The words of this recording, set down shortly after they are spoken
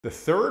The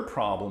third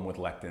problem with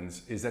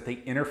lectins is that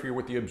they interfere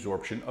with the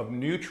absorption of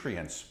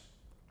nutrients.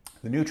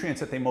 The nutrients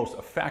that they most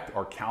affect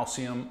are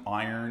calcium,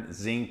 iron,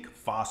 zinc,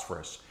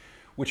 phosphorus,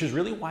 which is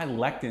really why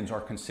lectins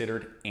are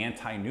considered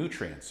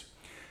anti-nutrients.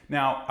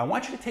 Now, I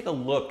want you to take a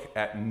look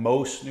at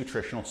most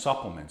nutritional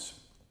supplements,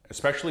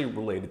 especially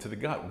related to the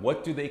gut.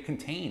 What do they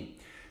contain?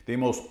 They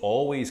most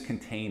always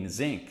contain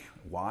zinc.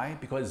 Why?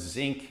 Because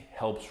zinc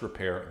helps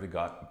repair the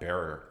gut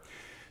barrier.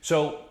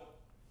 So,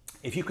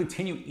 if you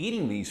continue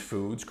eating these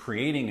foods,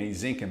 creating a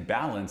zinc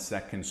imbalance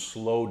that can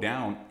slow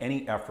down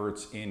any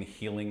efforts in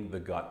healing the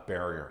gut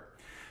barrier.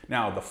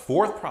 Now, the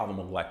fourth problem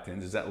with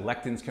lectins is that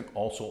lectins can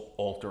also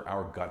alter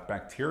our gut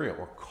bacteria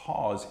or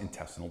cause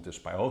intestinal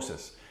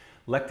dysbiosis.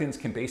 Lectins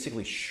can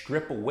basically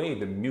strip away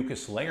the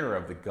mucus layer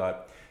of the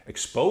gut,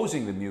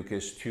 exposing the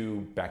mucus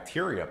to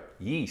bacteria,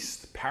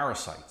 yeast,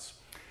 parasites.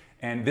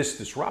 And this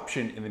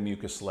disruption in the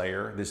mucus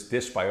layer, this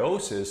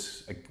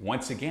dysbiosis,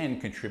 once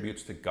again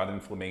contributes to gut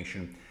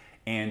inflammation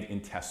and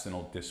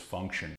intestinal dysfunction.